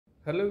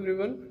Hello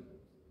everyone,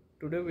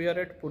 today we are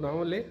at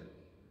Punawale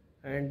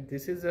and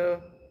this is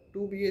a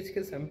 2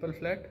 BHK sample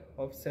flat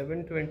of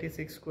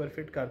 726 square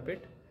feet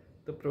carpet.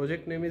 The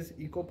project name is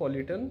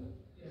ECCOPOLITAN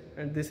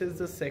and this is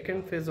the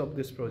second phase of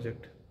this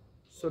project.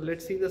 So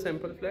let's see the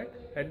sample flat.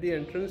 At the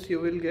entrance you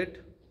will get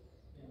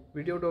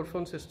video door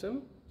phone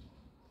system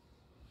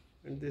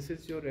and this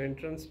is your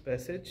entrance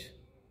passage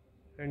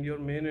and your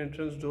main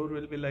entrance door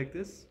will be like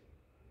this.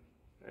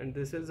 And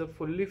this is a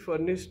fully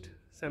furnished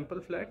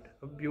sample flat,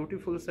 a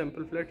beautiful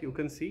sample flat you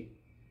can see.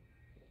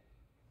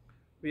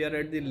 We are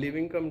at the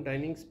living cum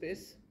dining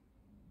space.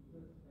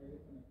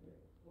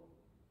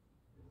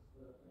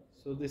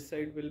 So this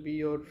side will be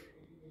your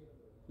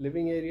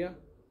living area.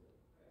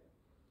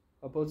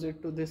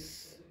 Opposite to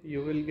this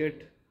you will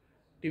get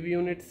TV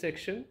unit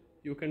section.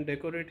 You can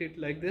decorate it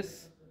like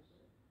this.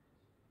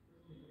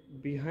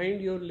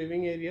 Behind your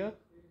living area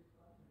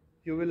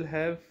you will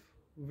have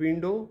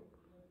window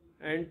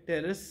and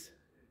terrace,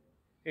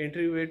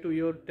 entryway to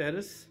your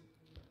terrace.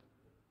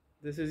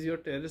 This is your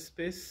terrace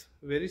space,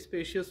 very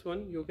spacious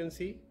one you can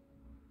see.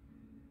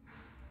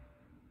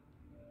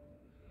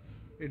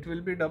 It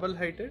will be double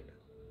heighted,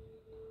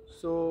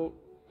 so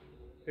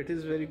it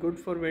is very good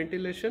for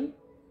ventilation.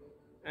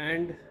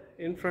 And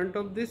in front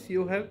of this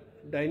you have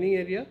dining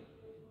area,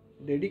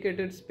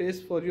 dedicated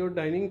space for your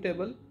dining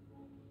table.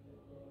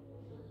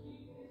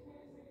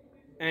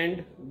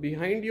 And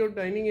behind your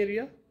dining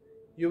area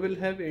you will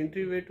have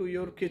entryway to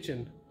your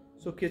kitchen.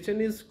 So kitchen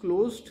is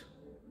closed,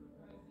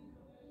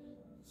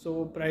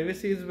 so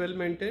privacy is well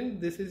maintained.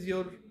 This is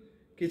your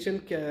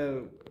kitchen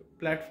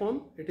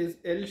platform. It is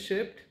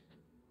L-shaped.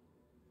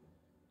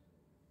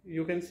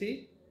 You can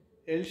see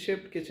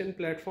L-shaped kitchen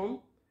platform.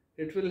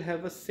 It will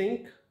have a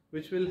sink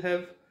which will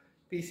have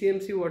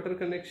PCMC water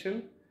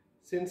connection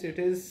since it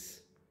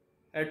is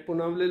at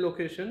Punawale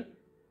location.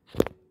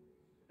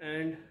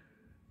 And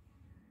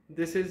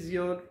this is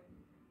your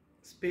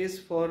space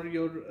for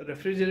your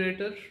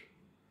refrigerator.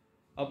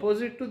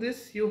 Opposite to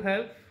this you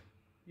have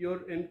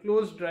your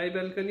enclosed dry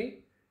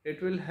balcony.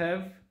 It will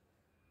have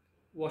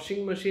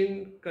washing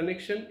machine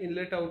connection,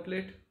 inlet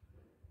outlet,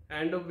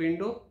 and a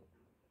window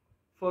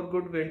for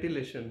good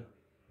ventilation.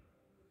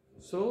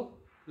 So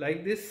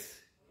like this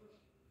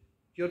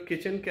your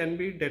kitchen can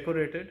be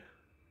decorated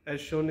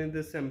as shown in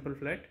this sample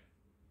flat.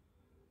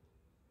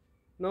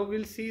 Now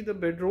we'll see the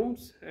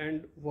bedrooms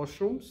and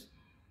washrooms.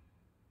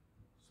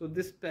 So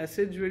this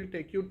passage will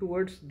take you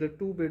towards the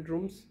two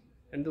bedrooms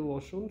and the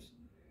washrooms.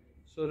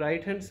 So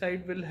right hand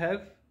side will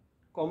have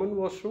common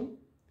washroom.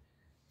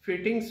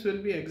 Fittings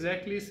will be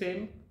exactly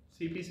same.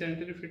 CP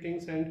sanitary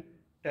fittings and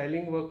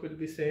tiling work will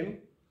be same.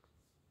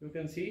 You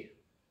can see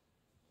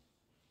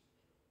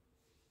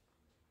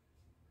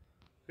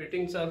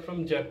fittings are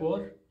from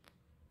Jaguar,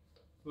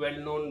 well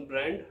known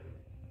brand.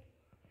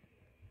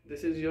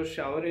 This is your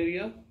shower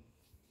area,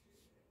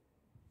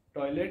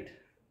 toilet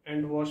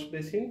and wash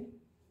basin.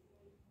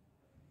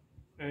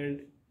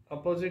 And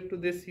opposite to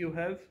this you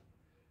have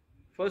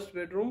first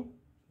bedroom.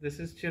 This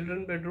is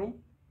children bedroom,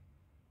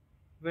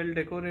 well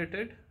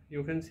decorated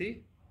you can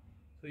see.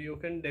 So you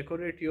can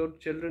decorate your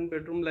children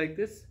bedroom like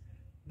this.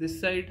 This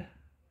side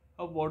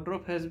a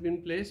wardrobe has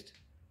been placed,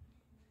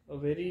 a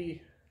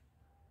very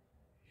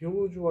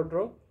huge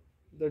wardrobe.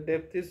 The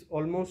depth is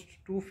almost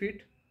 2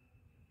 feet.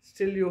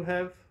 Still you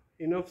have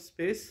enough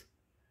space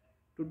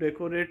to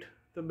decorate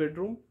the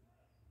bedroom.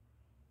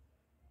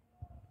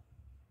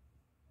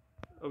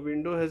 A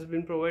window has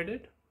been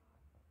provided.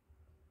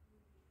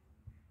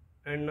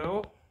 And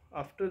now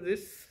after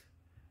this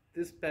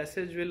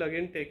passage will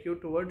again take you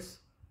towards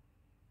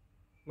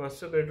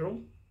master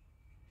bedroom.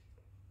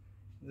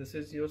 This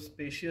is your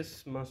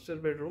spacious master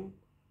bedroom.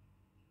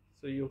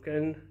 So you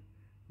can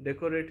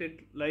decorate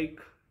it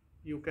like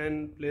you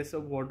can place a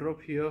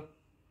wardrobe here.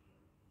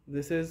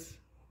 This is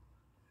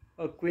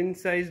a queen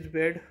sized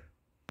bed,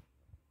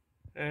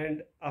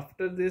 and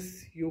after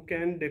this you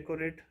can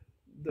decorate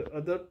the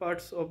other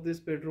parts of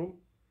this bedroom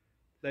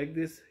like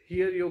this.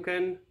 Here you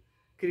can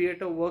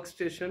create a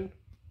workstation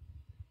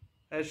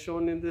as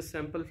shown in this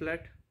sample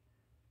flat.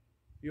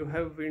 You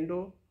have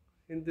window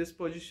in this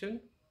position,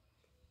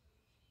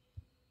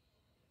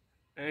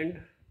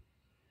 and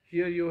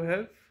here you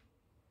have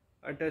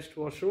attached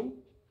washroom.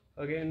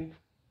 Again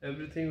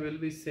everything will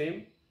be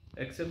same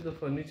except the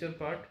furniture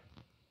part.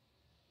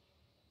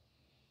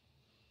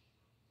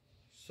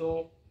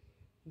 So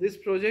this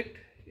project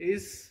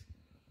is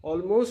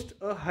almost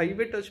a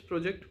highway touch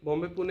project,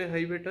 Bombay Pune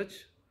highway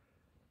touch.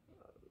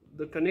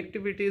 The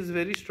connectivity is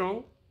very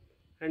strong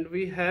and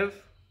we have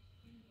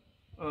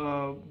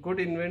good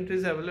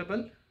inventories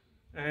available,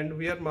 and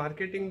we are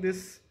marketing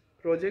this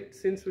project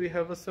since we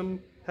have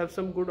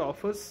some good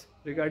offers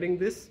regarding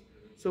this.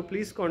 So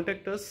please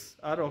contact us.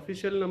 Our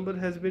official number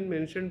has been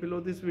mentioned below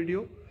this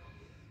video.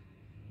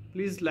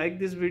 Please like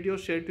this video,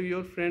 share to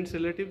your friends,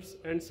 relatives,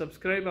 and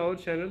subscribe our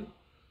channel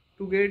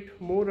to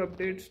get more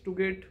updates, to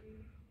get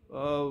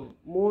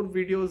more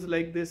videos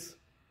like this.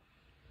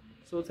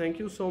 So thank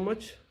you so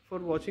much for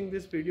watching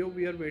this video.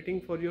 We are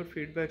waiting for your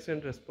feedbacks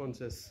and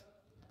responses.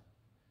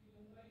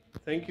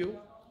 Thank you.